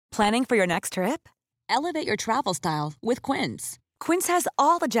Planning for your next trip? Elevate your travel style with Quince. Quince has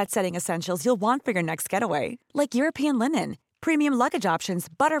all the jet-setting essentials you'll want for your next getaway, like European linen, premium luggage options,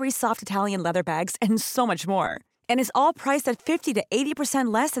 buttery soft Italian leather bags, and so much more. And is all priced at 50 to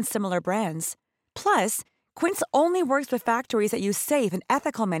 80% less than similar brands. Plus, Quince only works with factories that use safe and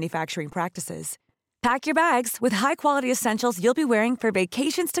ethical manufacturing practices. Pack your bags with high-quality essentials you'll be wearing for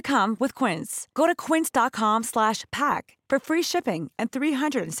vacations to come with Quince. Go to quince.com/pack for free shipping and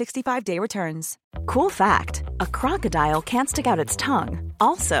 365-day returns. Cool fact, a crocodile can't stick out its tongue.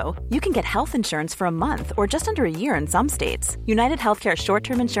 Also, you can get health insurance for a month or just under a year in some states. United Healthcare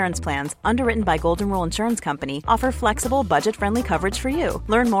short-term insurance plans, underwritten by Golden Rule Insurance Company, offer flexible, budget-friendly coverage for you.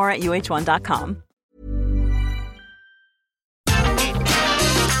 Learn more at uh1.com.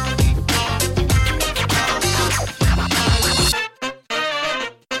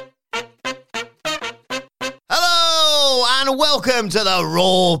 And welcome to the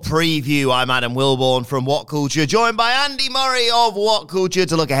Raw Preview. I'm Adam Wilborn from What Culture, joined by Andy Murray of What Culture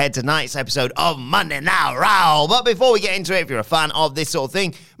to look ahead to tonight's episode of Monday Night Raw. But before we get into it, if you're a fan of this sort of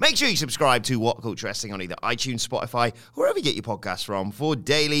thing, make sure you subscribe to What Culture Wrestling on either iTunes, Spotify, wherever you get your podcasts from, for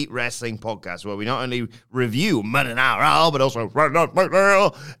daily wrestling podcasts where we not only review Monday Night Raw, but also NXT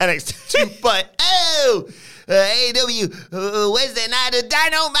 2.0, AEW Wednesday Night of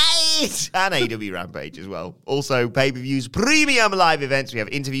Dynamite, and AEW Rampage as well. Also, pay-per-views, premium live events. We have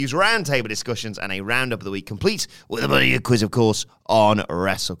interviews, roundtable discussions, and a roundup of the week, complete with a bloody quiz, of course, on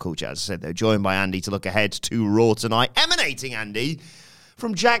Wrestle Culture. As I said, they're joined by Andy to look ahead to Raw tonight, emanating, Andy,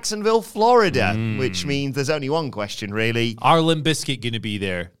 from Jacksonville, Florida, which means there's only one question, really. Are Limp Bizkit going to be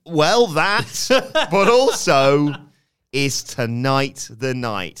there? Well, that, but also, is tonight the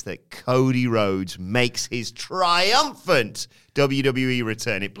night that Cody Rhodes makes his triumphant WWE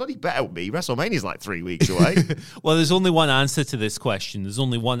return? It bloody better be. WrestleMania's like 3 weeks away. Well, there's only one answer to this question. There's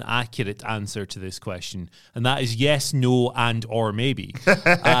only one accurate answer to this question, and that is yes, no, and or maybe.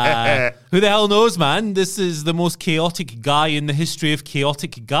 Who the hell knows, man? This is the most chaotic guy in the history of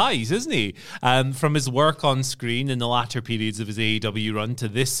chaotic guys, isn't he? From his work on screen in the latter periods of his AEW run to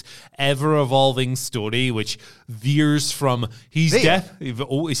this ever-evolving story, which veers from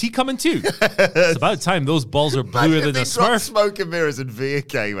is he coming too? It's about time. Those balls are bluer than a Smurf. Smoke and Mirrors and Veer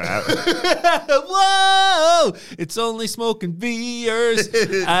came out. Whoa! It's only smoke and beers.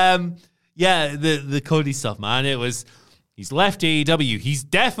 Yeah, the Cody stuff, man. He's left AEW. He's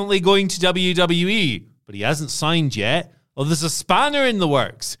definitely going to WWE, but he hasn't signed yet. Well, there's a spanner in the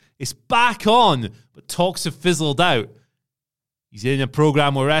works. It's back on, but talks have fizzled out. He's in a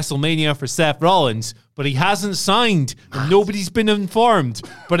program with WrestleMania for Seth Rollins, but he hasn't signed, and nobody's been informed.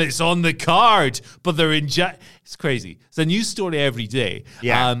 But it's on the card. But they're it's crazy. It's a news story every day.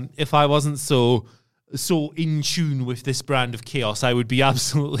 Yeah. If I wasn't so in tune with this brand of chaos, I would be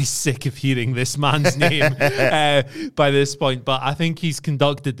absolutely sick of hearing this man's name by this point. But I think he's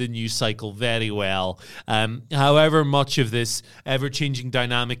conducted the news cycle very well. However much of this ever-changing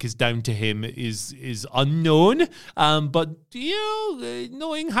dynamic is down to him is unknown. But,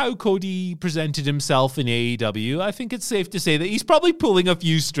 knowing how Cody presented himself in AEW, I think it's safe to say that he's probably pulling a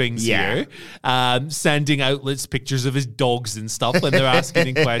few strings here, sending outlets pictures of his dogs and stuff when they're asking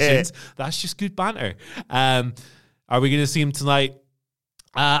him questions. That's just good banter. Are we going to see him tonight?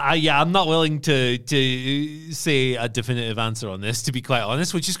 I'm not willing to say a definitive answer on this, to be quite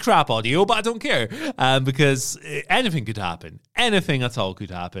honest, which is crap audio, but I don't care because anything could happen. Anything at all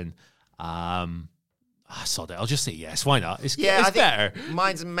could happen. I saw that. I'll just say yes. Why not? It's better.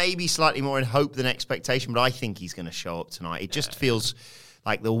 Mine's maybe slightly more in hope than expectation, but I think he's going to show up tonight. It just feels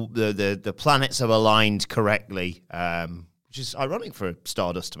like the planets have aligned correctly. Which is ironic for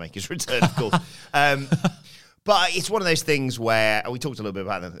Stardust to make his return, of course. But it's one of those things where, we talked a little bit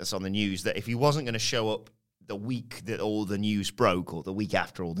about this on the news, that if he wasn't going to show up the week that all the news broke, or the week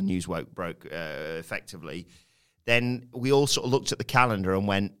after all the news broke effectively, then we all sort of looked at the calendar and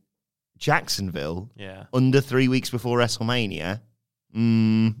went, Jacksonville, under 3 weeks before WrestleMania,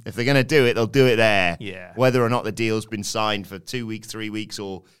 if they're going to do it, they'll do it there. Yeah. Whether or not the deal's been signed for 2 weeks, 3 weeks,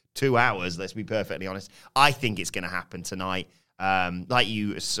 or 2 hours, let's be perfectly honest. I think it's going to happen tonight. Like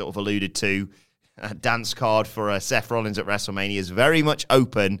you sort of alluded to, a dance card for Seth Rollins at WrestleMania is very much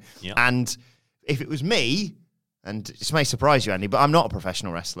open. Yep. And if it was me, and this may surprise you, Andy, but I'm not a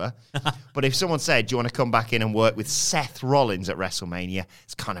professional wrestler. But if someone said, do you want to come back in and work with Seth Rollins at WrestleMania?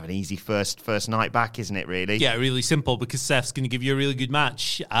 It's kind of an easy first night back, isn't it, really? Yeah, really simple, because Seth's going to give you a really good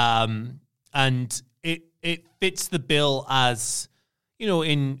match. And it fits the bill as...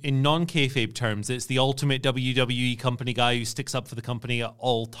 in non-kayfabe terms, it's the ultimate WWE company guy who sticks up for the company at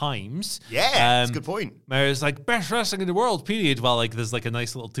all times. Yeah, that's a good point. Whereas, like, best wrestling in the world, period. Well, like, there's like a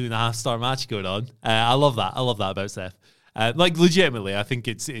nice little 2.5-star match going on. I love that. I love that about Seth. Like, legitimately, I think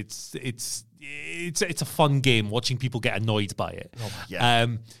it's a fun game watching people get annoyed by it. Yeah.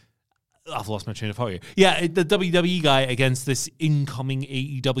 I've lost my train of thought here. Yeah, the WWE guy against this incoming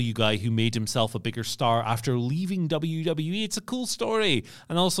AEW guy who made himself a bigger star after leaving WWE. It's a cool story.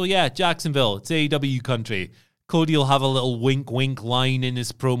 And also, yeah, Jacksonville, it's AEW country. Cody will have a little wink line in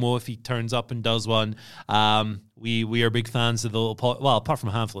his promo if he turns up and does one. We are big fans of the little well, apart from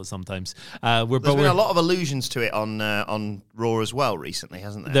a handful sometimes. There's been a lot of allusions to it on Raw as well recently,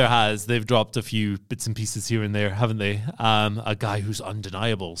 hasn't there? There has. They've dropped a few bits and pieces here and there, haven't they? A guy who's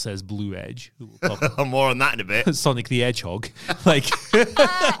undeniable says Blue Edge. More on that in a bit. Sonic the Hedgehog, like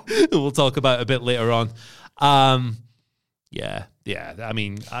we'll talk about a bit later on. Yeah. I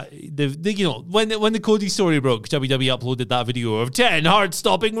mean, when the Cody story broke, WWE uploaded that video of 10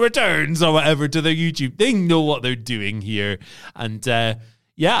 heart-stopping returns or whatever to their YouTube. They know what they're doing here, and I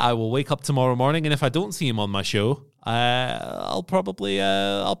will wake up tomorrow morning, and if I don't see him on my show, I'll probably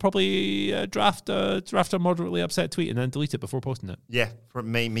draft a moderately upset tweet and then delete it before posting it. Yeah, for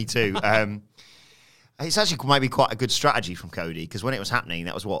me too. It's actually might be quite a good strategy from Cody, because when it was happening,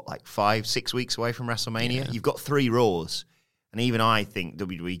 that was like 5-6 weeks away from WrestleMania. Yeah. You've got 3 Raws. And even I think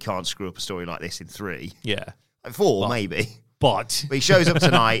WWE can't screw up a story like this in 3. Yeah. 4, maybe. But he shows up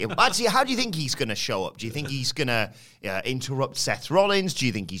tonight. Actually, how do you think he's going to show up? Do you think he's going to interrupt Seth Rollins? Do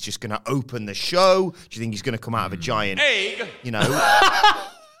you think he's just going to open the show? Do you think he's going to come out of a giant egg?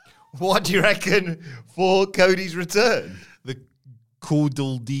 What do you reckon for Cody's return? The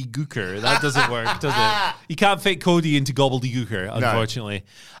Gobbledygooker. That doesn't work, does it? You can't fit Cody into Gobbledygooker, unfortunately.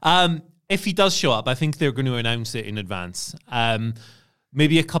 No. If he does show up, I think they're going to announce it in advance.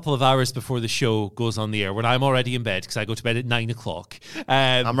 Maybe a couple of hours before the show goes on the air, when I'm already in bed, because I go to bed at 9 o'clock.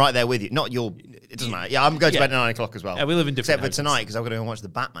 I'm right there with you. It doesn't matter. Yeah, I'm going to bed at 9 o'clock as well. Yeah, we live in different houses. Except for tonight, because I'm going to go watch The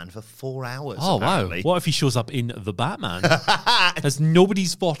Batman for 4 hours. Oh, apparently. Wow. What if he shows up in The Batman? As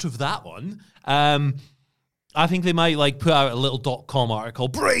nobody's thought of that one. I think they might put out a little .com article,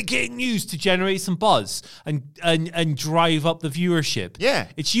 breaking news, to generate some buzz and drive up the viewership. Yeah.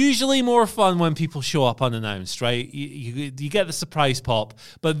 It's usually more fun when people show up unannounced, right? You get the surprise pop.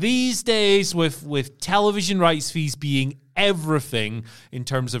 But these days, with television rights fees being everything in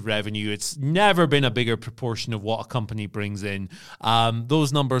terms of revenue, it's never been a bigger proportion of what a company brings in.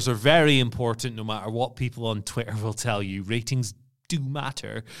 Those numbers are very important, no matter what people on Twitter will tell you. Ratings do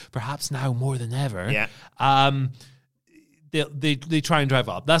matter, perhaps now more than ever. Yeah. They try and drive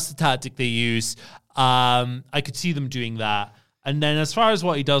up. That's the tactic they use. I could see them doing that. And then as far as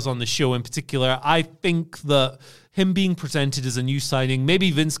what he does on the show in particular, I think that him being presented as a new signing,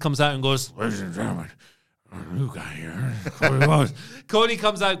 maybe Vince comes out and goes, "Ladies and gentlemen, new guy here, Cody Rhodes." Cody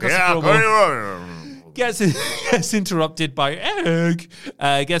comes out, gets interrupted by Egg,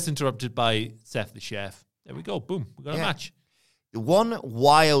 gets interrupted by Seth the Chef. There we go. Boom. We got a match. The one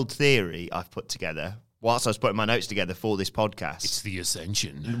wild theory I've put together, whilst I was putting my notes together for this podcast... It's the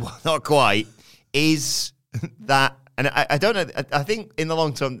Ascension. Well, not quite. Is that... And I don't know... I think in the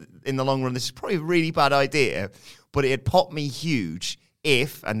long run, this is probably a really bad idea, but it had popped me huge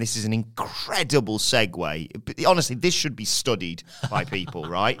if, and this is an incredible segue, but honestly, this should be studied by people,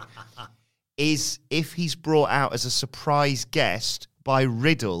 right? Is if he's brought out as a surprise guest by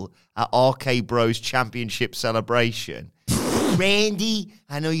Riddle at RK Bros Championship celebration... Randy,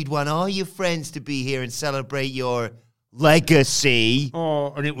 I know you'd want all your friends to be here and celebrate your legacy.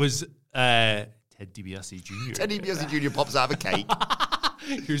 Oh, and it was Ted DiBiase Jr. Ted DiBiase Jr. pops out of a cake.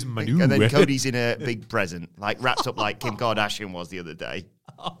 Here's Manu. And then Cody's in a big present, wrapped up like Kim Kardashian was the other day.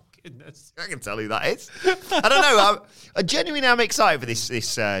 Oh, goodness. I can tell who that is. I don't know. I genuinely am excited for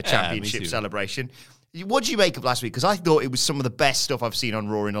this championship celebration. What did you make of last week? Because I thought it was some of the best stuff I've seen on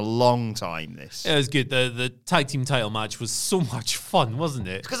Raw in a long time, this. It was good. The tag team title match was so much fun, wasn't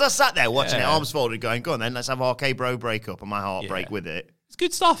it? Because I sat there watching it, arms folded, going, go on then, let's have RK Bro break up, and my heart break with it. It's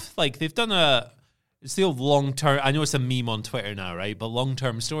good stuff. They've done it's the old long-term, I know it's a meme on Twitter now, right? But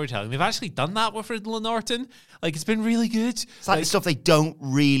long-term storytelling. They've actually done that with Riddle and Orton. It's been really good. It's the stuff they don't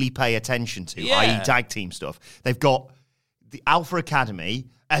really pay attention to, i.e. tag team stuff. They've got the Alpha Academy...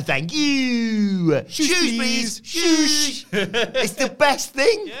 thank you. Shoes, please. Shoes. It's the best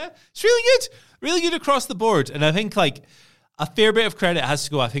thing. Yeah, it's really good. Really good across the board. And I think a fair bit of credit has to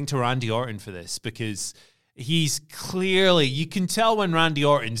go, I think, to Randy Orton for this, because he's clearly, you can tell when Randy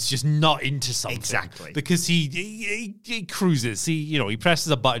Orton's just not into something. Exactly. Because he cruises. He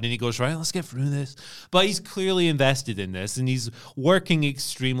presses a button and he goes, right, let's get through this. But he's clearly invested in this and he's working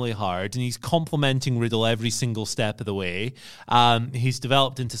extremely hard and he's complimenting Riddle every single step of the way. He's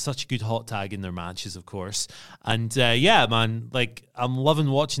developed into such a good hot tag in their matches, of course. And yeah, man, like, I'm loving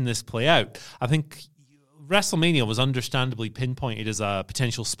watching this play out. I think WrestleMania was understandably pinpointed as a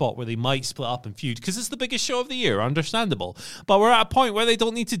potential spot where they might split up and feud because it's the biggest show of the year, understandable. But we're at a point where they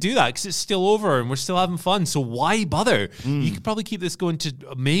don't need to do that because it's still over and we're still having fun. So why bother? You could probably keep this going to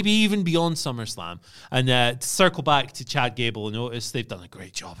maybe even beyond SummerSlam. And to circle back to Chad Gable and Otis, they've done a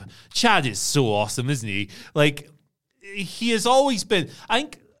great job. Chad is so awesome, isn't he? Like, he has always been, I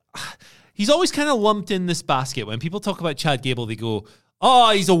think, he's always kind of lumped in this basket. When people talk about Chad Gable, they go,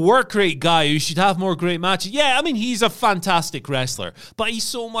 oh, he's a work rate guy who should have more great matches. Yeah, I mean, he's a fantastic wrestler, but he's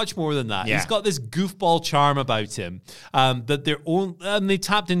so much more than that. Yeah. He's got this goofball charm about him that they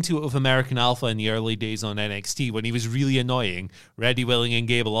tapped into it with American Alpha in the early days on NXT when he was really annoying. Ready, Willing, and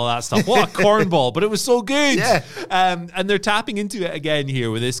Gable, all that stuff. What a cornball, but it was so good. Yeah. And they're tapping into it again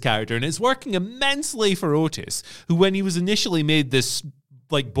here with this character, and it's working immensely for Otis, who when he was initially made this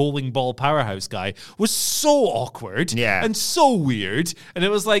like bowling ball powerhouse guy was so awkward and so weird, and it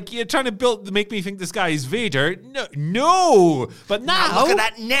was like you're trying to make me think this guy is Vader. No, but now look at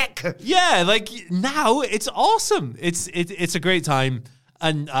that neck. Yeah, like now it's awesome. It's a great time.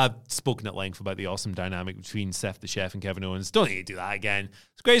 And I've spoken at length about the awesome dynamic between Seth the Chef and Kevin Owens. Don't need to do that again.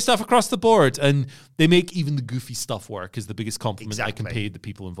 It's great stuff across the board. And they make even the goofy stuff work is the biggest compliment I can pay the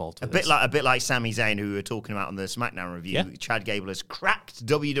people involved with this. A bit like Sami Zayn, who we were talking about on the SmackDown review. Yeah. Chad Gable has cracked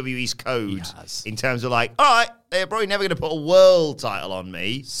WWE's code in terms of like, all right, they're probably never going to put a world title on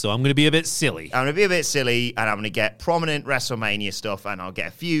me. So I'm going to be a bit silly. And I'm going to get prominent WrestleMania stuff, and I'll get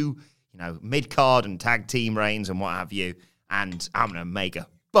a few, mid-card and tag team reigns and what have you. And I'm going to make a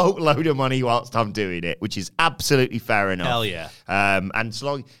boatload of money whilst I'm doing it, which is absolutely fair enough. Hell yeah. And so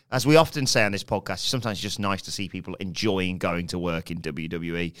long, as we often say on this podcast, sometimes it's just nice to see people enjoying going to work in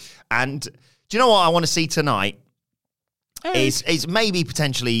WWE. And do you know what I want to see tonight? Is maybe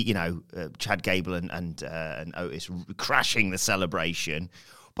potentially, Chad Gable and Otis crashing the celebration.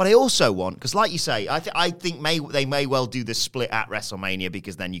 But I also want, because like you say, I think they may well do the split at WrestleMania,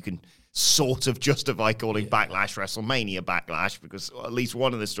 because then you can sort of justify calling Backlash WrestleMania Backlash, because at least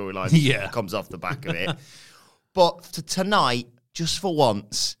one of the storylines comes off the back of it. But tonight, just for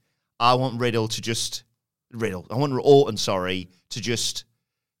once, I want I want Orton, to just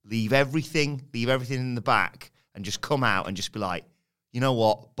leave everything in the back and just come out and just be like, you know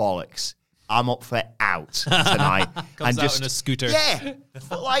what, bollocks. I'm up for out tonight. Comes out in a scooter. Yeah.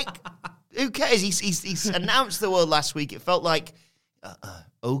 Like, who cares? He's announced the world last week. It felt like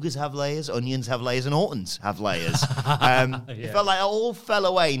ogres have layers, onions have layers, and Ortons have layers. It felt like it all fell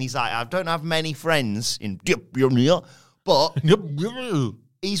away, and he's like, I don't have many friends but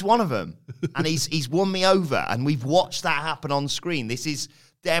he's one of them. And he's won me over, and we've watched that happen on screen. This is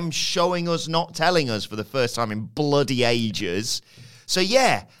them showing us, not telling us, for the first time in bloody ages. So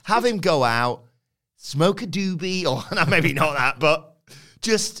yeah, have him go out, smoke a doobie, or no, maybe not that, but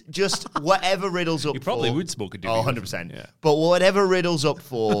just whatever Riddle's up for. You probably would smoke a doobie. Oh, 100%. Yeah. But whatever Riddle's up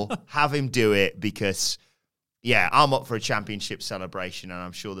for, have him do it, because, yeah, I'm up for a championship celebration, and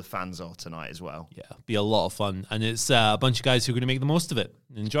I'm sure the fans are tonight as well. Yeah, be a lot of fun. And it's a bunch of guys who are going to make the most of it,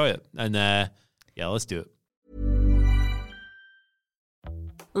 enjoy it. And yeah, let's do it.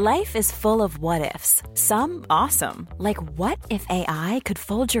 Life is full of what-ifs. Some awesome, like what if AI could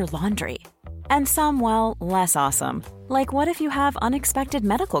fold your laundry? And some, well, less awesome, like what if you have unexpected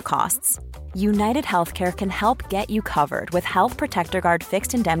medical costs? United Healthcare can help get you covered with Health Protector Guard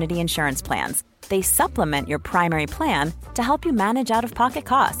fixed indemnity insurance plans. They supplement your primary plan to help you manage out-of-pocket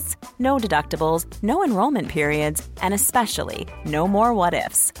costs. No deductibles, no enrollment periods, and especially no more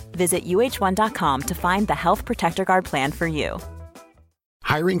what-ifs. Visit uh1.com to find the Health Protector Guard plan for you.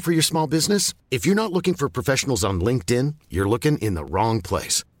 Hiring for your small business? If you're not looking for professionals on LinkedIn, you're looking in the wrong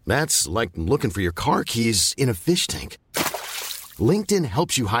place. That's like looking for your car keys in a fish tank. LinkedIn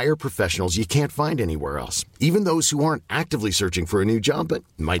helps you hire professionals you can't find anywhere else, even those who aren't actively searching for a new job but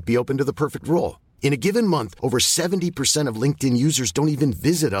might be open to the perfect role. In a given month, over 70% of LinkedIn users don't even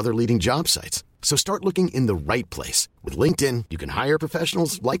visit other leading job sites. So start looking in the right place. With LinkedIn, you can hire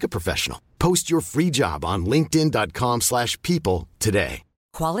professionals like a professional. Post your free job on linkedin.com/people today.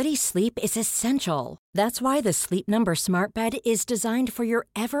 Quality sleep is essential. That's why the Sleep Number Smart Bed is designed for your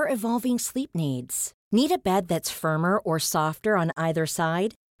ever-evolving sleep needs. Need a bed that's firmer or softer on either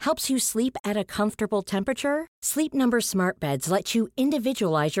side? helps you sleep at a comfortable temperature? Sleep Number Smart Beds let you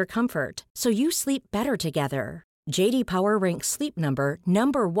individualize your comfort so you sleep better together. J.D. Power ranks Sleep Number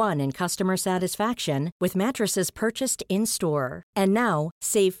number 1 in customer satisfaction with mattresses purchased in-store. And now,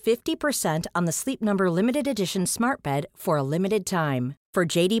 save 50% on the Sleep Number Limited Edition Smart Bed for a limited time. For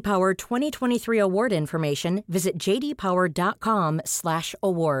J.D. Power 2023 award information, visit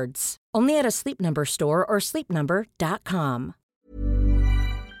jdpower.com/awards. Only at a Sleep Number store or sleepnumber.com.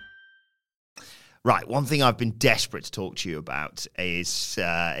 Right, one thing I've been desperate to talk to you about is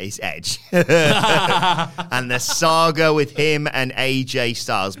Edge and the saga with him and AJ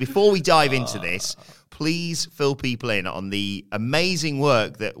Styles. Before we dive into this, please fill people in on the amazing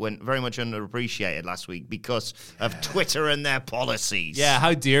work that went very much underappreciated last week because of Twitter and their policies. Yeah,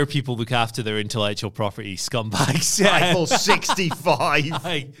 how dare people look after their intellectual property, scumbags. Eiffel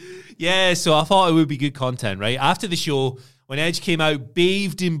 65. Yeah, so I thought it would be good content, right? After the show, when Edge came out,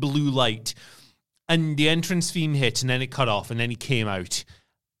 bathed in blue light, and the entrance theme hit, and then it cut off, and then he came out.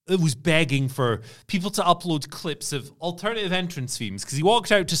 It was begging for people to upload clips of alternative entrance themes because he walked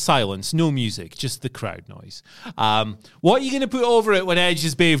out to silence, no music, just the crowd noise. What are you going to put over it when Edge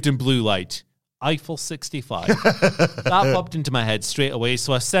is bathed in blue light? Eiffel 65. That popped into my head straight away,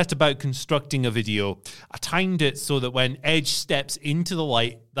 so I set about constructing a video. I timed it so that when Edge steps into the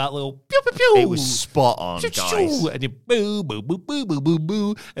light, that little pew, pew, pew. It was spot on, guys. And it boo, boo, boo, boo, boo, boo,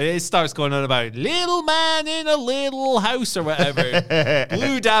 boo. And it starts going on about little man in a little house or whatever.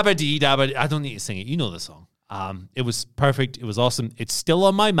 Blue dabba dee dabba. I don't need to sing it. You know the song. It was perfect. It was awesome. It's still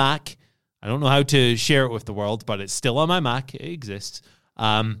on my Mac. I don't know how to share it with the world, but it's still on my Mac. It exists.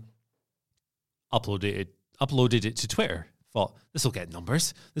 Uploaded it to Twitter. Thought, this will get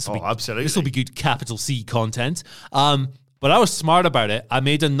numbers. Absolutely. This will be good capital C content. But I was smart about it. I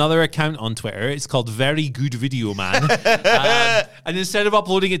made another account on Twitter. It's called Very Good Video Man. And instead of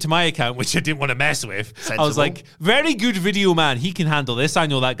uploading it to my account, which I didn't want to mess with, Sensible. I was like, Very Good Video Man. He can handle this. I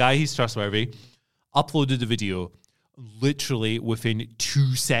know that guy. He's trustworthy. Uploaded the video. Literally within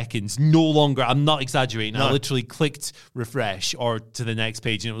 2 seconds. No longer. I'm not exaggerating. No. I literally clicked refresh or to the next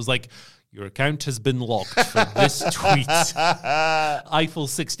page, and it was like, your account has been locked for this tweet. Eiffel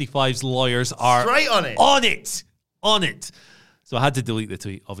 65's lawyers are Straight on it. On it. So I had to delete the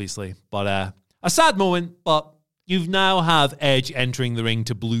tweet, obviously. But a sad moment, but you now have Edge entering the ring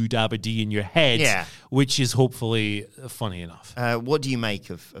to Blue Dabba Dee in your head, which is hopefully funny enough. What do you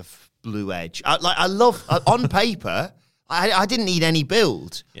make of Blue Edge? I love, on paper, I didn't need any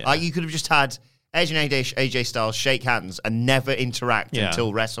build. Yeah. You could have just had Edge and AJ Styles shake hands and never interact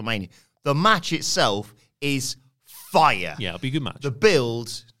until WrestleMania. The match itself is fire. Yeah, it'll be a good match. The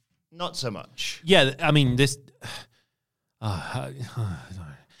build, not so much. Yeah, I mean, this...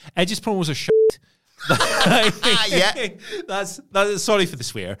 Edge's promos are shit. Yeah. That's sorry for the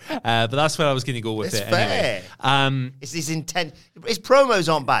swear, but that's where I was going to go with It's it. fair. Anyway, It's his intent. His promos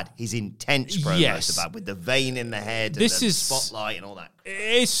aren't bad. His intense promos Yes. are bad with the vein in the head and This the is- spotlight and all that.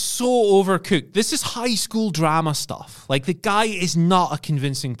 it's so overcooked. This is high school drama stuff. Like, the guy is not a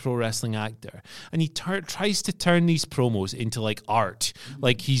convincing pro wrestling actor, and he tries to turn these promos into like art.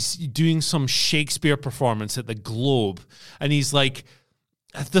 Like, he's doing some Shakespeare performance at the Globe, and he's like,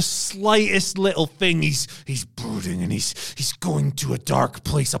 the slightest little thing, he's brooding, and he's going to a dark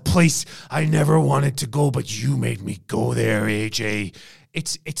place, a place I never wanted to go, but you made me go there, AJ.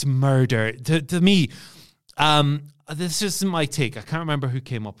 It's murder to me. This isn't my take. I can't remember who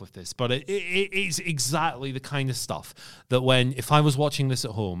came up with this, but it is exactly the kind of stuff that if I was watching this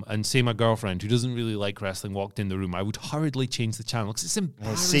at home and say my girlfriend, who doesn't really like wrestling, walked in the room, I would hurriedly change the channel because it's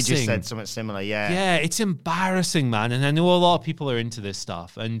embarrassing. Sid just said something similar, Yeah, it's embarrassing, man. And I know a lot of people are into this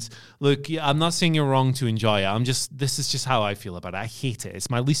stuff. And look, I'm not saying you're wrong to enjoy it. This is just how I feel about it. I hate it. It's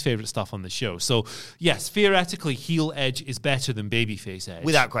my least favorite stuff on the show. So yes, theoretically, heel Edge is better than babyface Edge.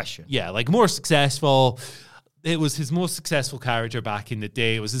 Without question. Yeah, like more successful. It was his most successful character back in the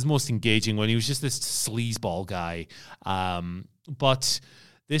day. It was his most engaging one. He was just this sleazeball guy. But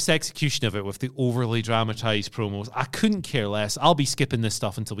this execution of it with the overly dramatized promos, I couldn't care less. I'll be skipping this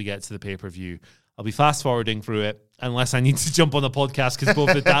stuff until we get to the pay-per-view. I'll be fast-forwarding through it unless I need to jump on the podcast because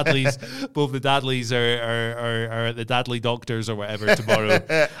both the Dadleys are at the Dadley Doctors or whatever tomorrow.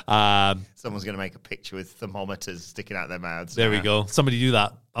 Someone's going to make a picture with thermometers sticking out their mouths. There we go. Somebody do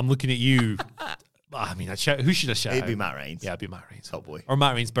that. I'm looking at you. I mean, who should I shout? It'd be Matt Reigns. Yeah, it'd be Matt Reigns. Top boy. Or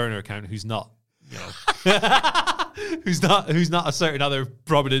Matt Reigns' burner account, who's not, you know. who's not a certain other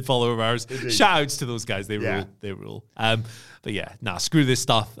prominent follower of ours. Shout outs to those guys. They rule. But yeah, screw this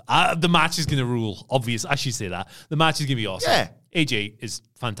stuff. The match is going to rule. Obvious. I should say that. The match is going to be awesome. Yeah. AJ is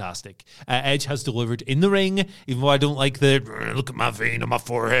fantastic. Edge has delivered in the ring, even though I don't like the look at my vein on my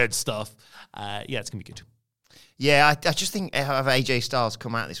forehead stuff. It's going to be good. Yeah, I just think have AJ Styles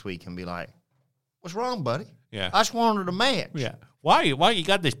come out this week and be like, what's wrong, buddy? Yeah. I just wanted a match. Yeah. Why you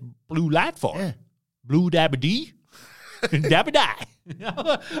got this blue light for? Yeah. Blue dabba dee? Dabba die.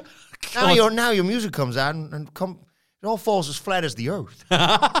 Now your music comes out and it all falls as flat as the earth.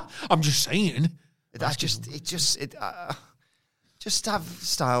 I'm just saying. Just have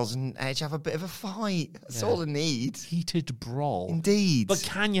Styles and Edge have a bit of a fight. That's all they need. Heated brawl. Indeed. But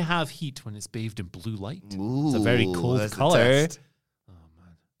can you have heat when it's bathed in blue light? Ooh, it's a very cold color. Oh,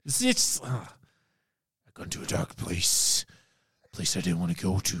 man. I've gone to a dark place. A place I didn't want to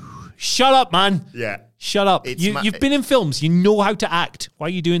go to. Shut up, man. Yeah. Shut up. You've been in films. You know how to act. Why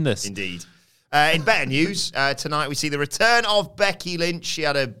are you doing this? Indeed. In better news, tonight we see the return of Becky Lynch. She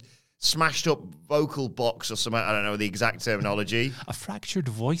had a smashed up vocal box or something. I don't know the exact terminology. A fractured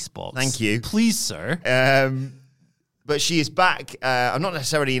voice box. Thank you. Please, sir. But she is back. I'm not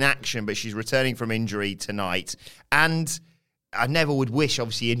necessarily in action, but she's returning from injury tonight. And I never would wish,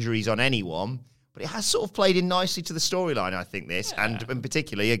 obviously, injuries on anyone, but it has sort of played in nicely to the storyline, I think, this. Yeah. And in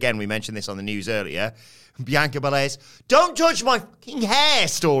particularly, again, we mentioned this on the news earlier, Bianca Belair's "Don't touch my fucking hair"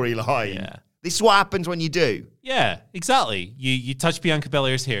 storyline. Yeah. This is what happens when you do. Yeah, exactly. You touch Bianca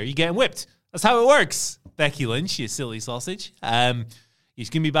Belair's hair, you're getting whipped. That's how it works. Becky Lynch, you silly sausage. He's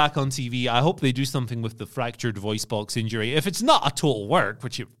going to be back on TV. I hope they do something with the fractured voice box injury. If it's not a total work,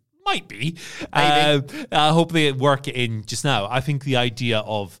 which it might be, I hope they work it in just now. I think the idea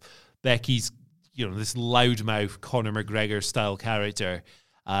of Becky's, this loudmouth Conor McGregor style character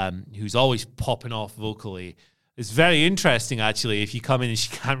who's always popping off vocally, it's very interesting, actually, if you come in and she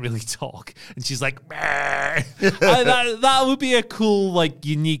can't really talk and she's like, that would be a cool,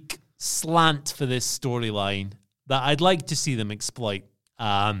 unique slant for this storyline that I'd like to see them exploit.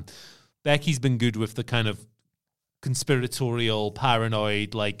 Becky's been good with the kind of conspiratorial,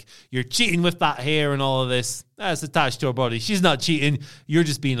 paranoid, you're cheating with that hair and all of this. That's attached to her body. She's not cheating. You're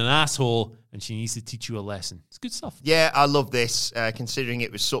just being an asshole, and she needs to teach you a lesson. It's good stuff. Yeah, I love this, considering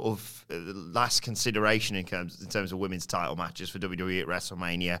it was sort of last consideration in terms of women's title matches for WWE at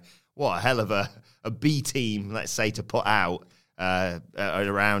WrestleMania. What a hell of a B team, let's say, to put out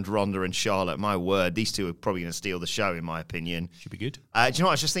around Ronda and Charlotte. My word, these two are probably going to steal the show, in my opinion. Should be good. Do you know what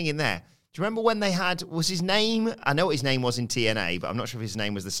I was just thinking there? Do you remember when they had, was his name, I know what his name was in TNA, but I'm not sure if his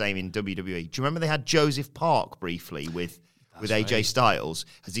name was the same in WWE. Do you remember they had Joseph Park briefly with AJ Styles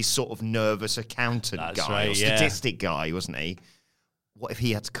as this sort of nervous accountant guy or statistic guy, wasn't he? What if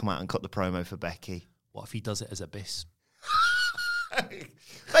he had to come out and cut the promo for Becky? What if he does it as Abyss?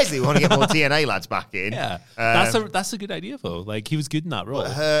 Basically, we want to get more TNA lads back in. Yeah, that's a good idea, though. He was good in that role.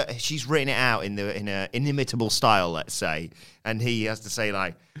 She's written it out in an inimitable style, let's say, and he has to say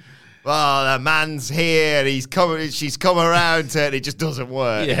well, the man's here. She's come around, and it just doesn't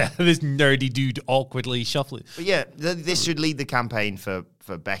work. Yeah, this nerdy dude awkwardly shuffling. But yeah, this should lead the campaign for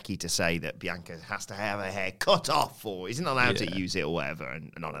Becky to say that Bianca has to have her hair cut off or isn't allowed to use it or whatever,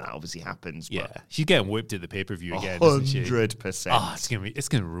 and none of that obviously happens. Yeah, she's getting whipped at the pay-per-view again, isn't she? 100%. Oh, it's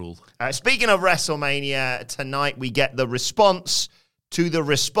gonna rule. Speaking of WrestleMania, tonight we get the response to the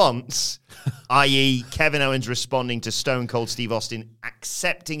response, i.e. Kevin Owens responding to Stone Cold Steve Austin,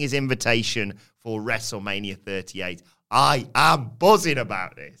 accepting his invitation for WrestleMania 38. I am buzzing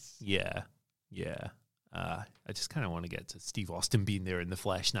about this. Yeah. I just kind of want to get to Steve Austin being there in the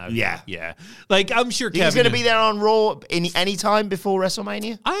flesh now. Yeah. I'm sure He's going to be there on Raw any time before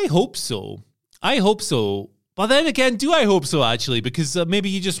WrestleMania? I hope so. But then again, do I hope so, actually? Because maybe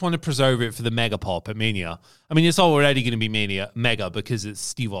you just want to preserve it for the mega pop at Mania. I mean, it's already going to be mega because it's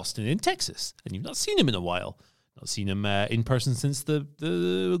Steve Austin in Texas, and you've not seen him in a while. Not seen him in person since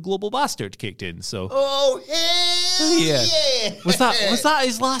the Global Bastard kicked in. So, hell yeah! Was that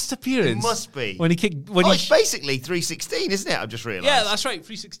his last appearance? It must be when he kicked. It's basically 316, isn't it? I've just realised. Yeah, that's right.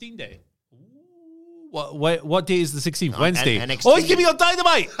 316 day. What day is the 16th? Wednesday. NXT. Oh, he's going to be on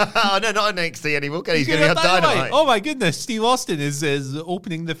Dynamite. Oh, no, not on NXT anymore. He's going to be on Dynamite. Oh, my goodness. Steve Austin is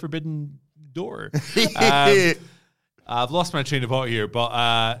opening the forbidden door. I've lost my train of thought here,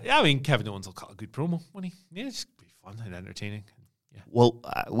 but Kevin Owens will cut a good promo, won't he? Yeah, it's just be fun and entertaining. Yeah. Well,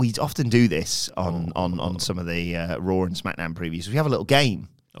 we often do this on some of the Raw and SmackDown previews. We have a little game.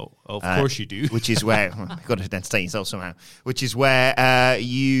 Oh, of course you do. Which is where you've got to entertain yourself somehow. Which is where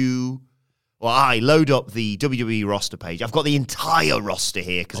you Well, I load up the WWE roster page. I've got the entire roster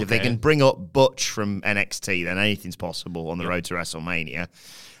here because if they can bring up Butch from NXT, then anything's possible on the road to WrestleMania.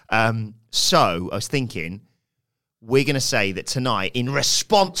 So I was thinking, we're going to say that tonight, in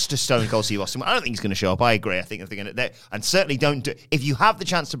response to Stone Cold Steve Austin, I don't think he's going to show up. I agree. I think they're going to, and certainly don't. If you have the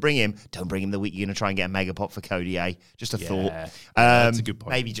chance to bring him, don't bring him the week you're going to try and get a mega pop for Cody A. Just a thought. That's a good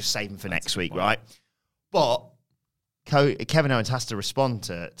point. Maybe just save him for next week, right? But Kevin Owens has to respond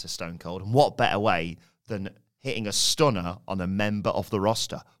to Stone Cold, and what better way than hitting a stunner on a member of the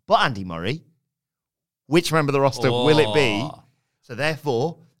roster? But Andy Murray, which member of the roster will it be? So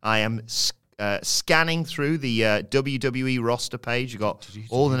therefore, I am scanning through the WWE roster page. You've got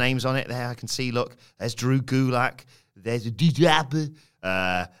all the names on it there. I can see, look, there's Drew Gulak, there's D-Dab,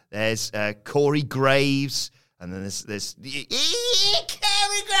 there's Corey Graves, and then there's Corey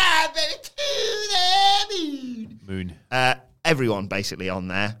Graves, baby, to the moon. Everyone basically on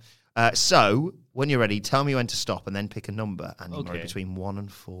there. So when you're ready, tell me when to stop and then pick a number, Andy Murray, between 1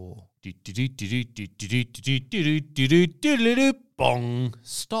 and 4. Bong.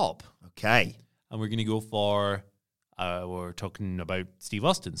 Stop. Okay. And we're going to go for, we're talking about Steve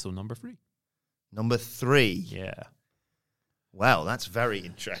Austin, so number 3. Number 3. Yeah. Well, that's very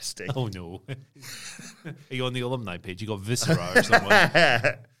interesting. Oh, no. Are you on the alumni page? You got Viscera or someone?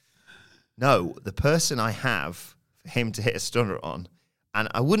 No, the person I have for him to hit a stunner on, and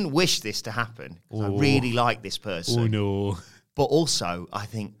I wouldn't wish this to happen, because I really like this person. Oh, no. But also, I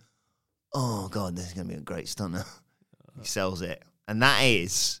think, oh, God, this is going to be a great stunner. He sells it. And that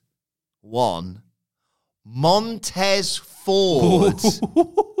is... 1, Montez Ford.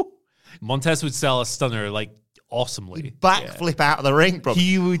 Montez would sell a stunner like awesomely. Backflip out of the ring, bro.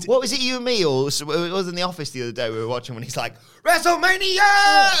 He would. What was it, you and me, or it was in the office the other day we were watching when he's like, WrestleMania!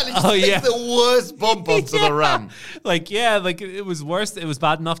 And he takes the worst bump onto the ramp. It was worse. It was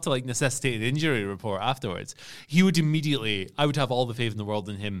bad enough to necessitate an injury report afterwards. He would immediately, I would have all the faith in the world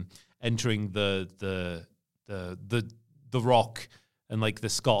in him entering the Rock and the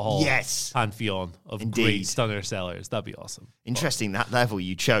Scott Hall pantheon of great stunner sellers. That'd be awesome. Interesting, that level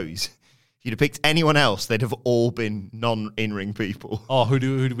you chose. If you'd have picked anyone else, they'd have all been non-in-ring people. Oh, who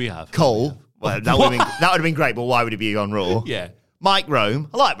do we have? Cole. Well, that would have been great, but why would he be on Raw? Yeah. Mike Rome.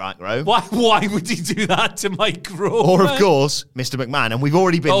 I like Mike Rome. Why would he do that to Mike Rome? Or, of course, Mr. McMahon. And we've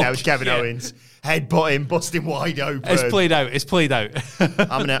already been there with Kevin Owens. Headbutt him, busting wide open. It's played out.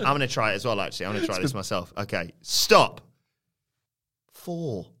 I'm gonna try it as well, actually. I'm going to try this myself. Okay, stop.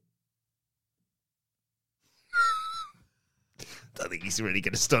 4. I think he's really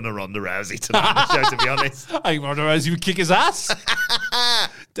going to stun a Ronda Rousey tonight on the show, to be honest. I think Ronda Rousey would kick his ass.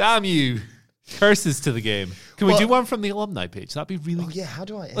 Damn you. Curses to the game. Can we do one from the alumni page? That'd be really good. Yeah, how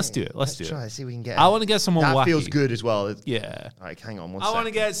do I? Let's do it. Let's do try. it. See if we can get I want to get someone wacky. That feels good as well. Yeah. All right, hang on one I second. want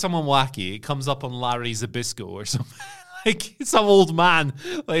to get someone wacky. It comes up on Larry Zbyszko or something. Some old man.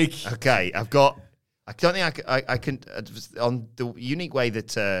 Okay, I've got... I don't think I can on the unique way that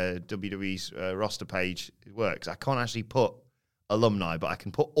WWE's roster page works, I can't actually put alumni, but I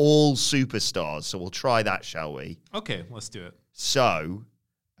can put all superstars. So we'll try that, shall we? Okay, let's do it. So,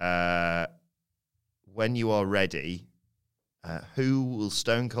 when you are ready, who will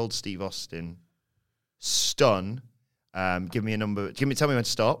Stone Cold Steve Austin stun? Give me a number. Tell me when to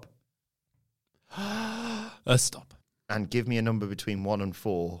stop. Let's stop. And give me a number between 1 and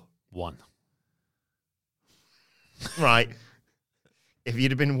 4. 1. Right. If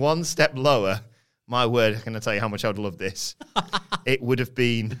you'd have been one step lower, my word, I'm going to tell you how much I would love this. It would have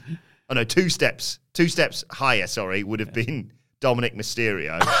been, 2 steps higher, would have been Dominic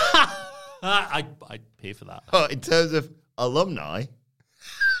Mysterio. I'd pay for that. But in terms of alumni,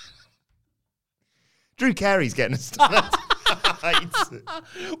 Drew Carey's getting a start.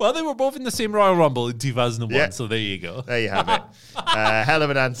 Well, they were both in the same Royal Rumble in 2001, so there you go. There you have it. Hell of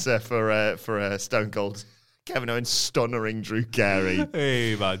an answer for Stone Cold Kevin Owens stunnering Drew Carey.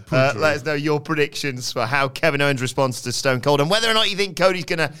 Hey, man. Let us know your predictions for how Kevin Owens responds to Stone Cold and whether or not you think Cody's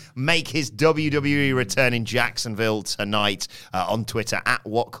going to make his WWE return in Jacksonville tonight on Twitter at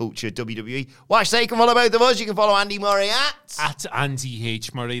WhatCultureWWE. Well, I say you can follow both of us. You can follow Andy Murray at Andy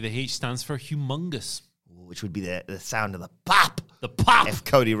H. Murray. The H stands for humongous, which would be the sound of the pop. The pop. If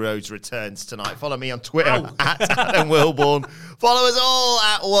Cody Rhodes returns tonight. Follow me on Twitter at Adam Wilborn. Follow us all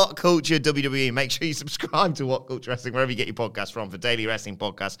at What Culture WWE. Make sure you subscribe to What Culture Wrestling wherever you get your podcast from. For daily wrestling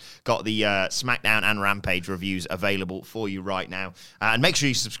podcasts, got the SmackDown and Rampage reviews available for you right now. And make sure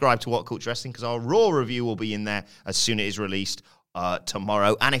you subscribe to What Culture Wrestling because our Raw review will be in there as soon as it is released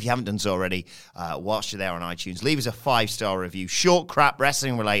tomorrow. And if you haven't done so already, whilst you're there on iTunes, leave us a 5-star review, short, crap,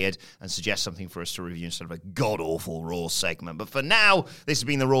 wrestling related, and suggest something for us to review instead of a god-awful Raw segment. But for now, this has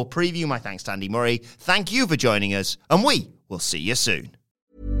been the Raw Preview. My thanks to Andy Murray. Thank you for joining us, and we will see you soon.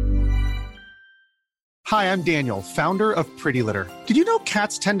 Hi, I'm Daniel, founder of Pretty Litter. Did you know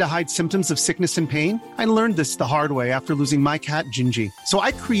cats tend to hide symptoms of sickness and pain? I learned this the hard way after losing my cat, Gingy. So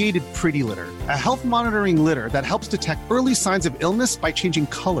I created Pretty Litter, a health monitoring litter that helps detect early signs of illness by changing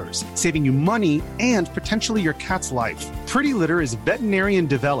colors, saving you money and potentially your cat's life. Pretty Litter is veterinarian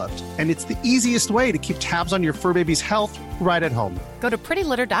developed, and it's the easiest way to keep tabs on your fur baby's health right at home. Go to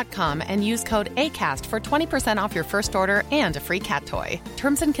prettylitter.com and use code ACAST for 20% off your first order and a free cat toy.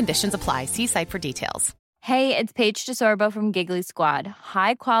 Terms and conditions apply. See site for details. Hey, it's Paige DeSorbo from Giggly Squad.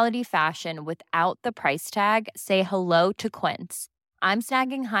 High quality fashion without the price tag. Say hello to Quince. I'm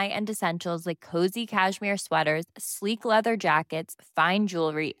snagging high-end essentials like cozy cashmere sweaters, sleek leather jackets, fine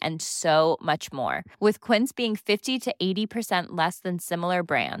jewelry, and so much more. With Quince being 50 to 80% less than similar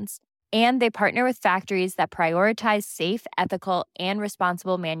brands. And they partner with factories that prioritize safe, ethical, and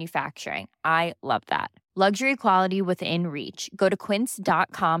responsible manufacturing. I love that. Luxury quality within reach. Go to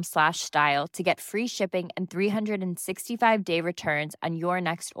quince.com/style to get free shipping and 365-day returns on your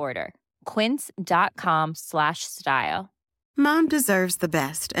next order. Quince.com/style. Mom deserves the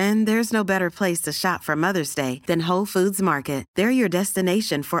best, and there's no better place to shop for Mother's Day than Whole Foods Market. They're your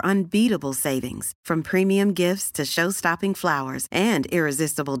destination for unbeatable savings, from premium gifts to show-stopping flowers and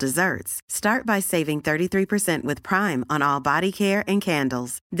irresistible desserts. Start by saving 33% with Prime on all body care and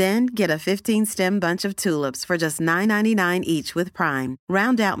candles. Then get a 15-stem bunch of tulips for just $9.99 each with Prime.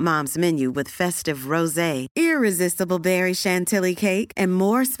 Round out Mom's menu with festive rosé, irresistible berry chantilly cake, and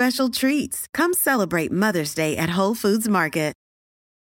more special treats. Come celebrate Mother's Day at Whole Foods Market